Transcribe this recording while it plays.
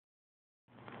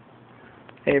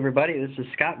Hey everybody, this is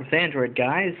Scott with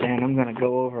AndroidGuys, and I'm going to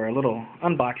go over a little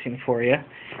unboxing for you.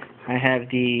 I have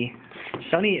the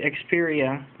Sony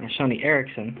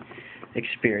Ericsson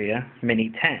Xperia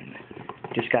Mini 10.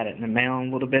 Just got it in the mail a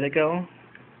little bit ago.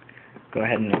 Go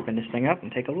ahead and open this thing up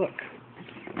and take a look.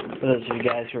 For those of you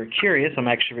guys who are curious, I'm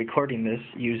actually recording this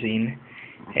using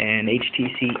an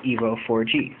HTC Evo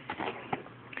 4G.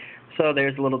 So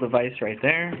there's a little device right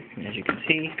there, and as you can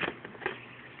see,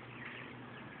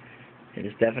 it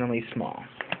is definitely small.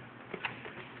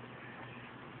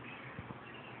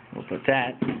 We'll put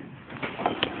that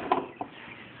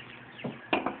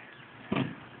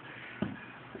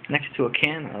next to a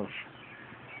can of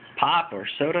pop or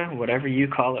soda, whatever you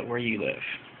call it where you live.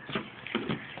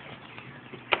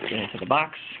 Get into the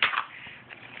box.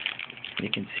 You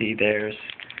can see there's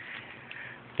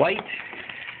white,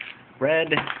 red,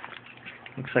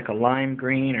 looks like a lime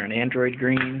green or an android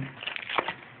green,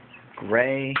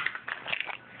 gray,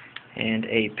 and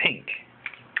a pink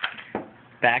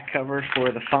back cover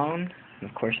for the phone. And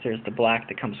of course there's the black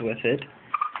that comes with it,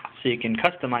 so you can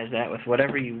customize that with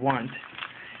whatever you want.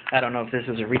 I don't know if this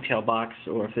is a retail box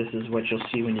or if this is what you'll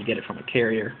see when you get it from a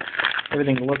carrier.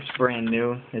 Everything looks brand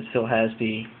new. It still has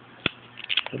the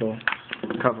little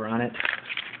cover on it.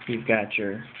 You've got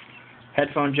your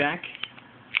headphone jack,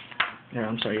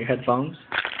 your headphones,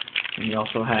 and you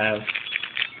also have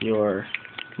your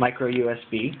micro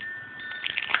USB,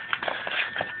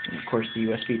 and of course the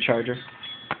USB charger.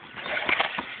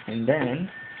 And then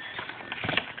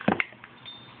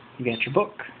you got your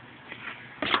book.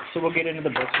 So we'll get into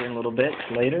the book here in a little bit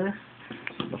later.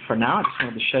 But for now, I just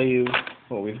wanted to show you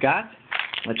what we've got,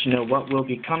 let you know what will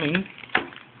be coming,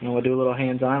 and we'll do a little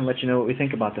hands-on, let you know what we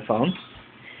think about the phone.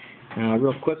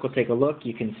 Real quick, we'll take a look.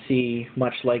 You can see,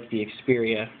 much like the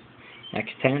Xperia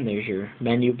X10, there's your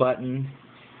menu button,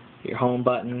 your home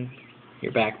button,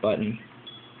 your back button,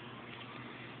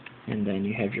 and then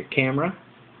you have your camera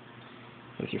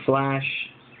with your flash,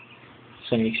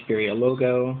 Sony Xperia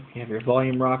logo. You have your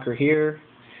volume rocker here,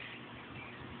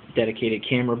 dedicated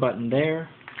camera button there,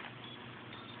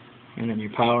 and then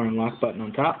your power and lock button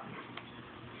on top.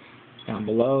 Down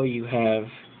below you have,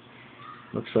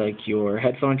 looks like your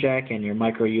headphone jack and your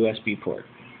micro USB port,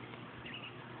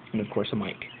 and of course a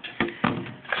mic.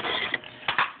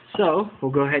 So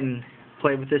we'll go ahead and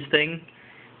play with this thing,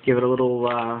 give it a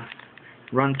little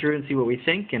run through and see what we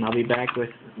think, and I'll be back with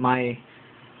my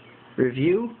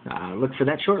review. Look for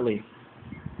that shortly.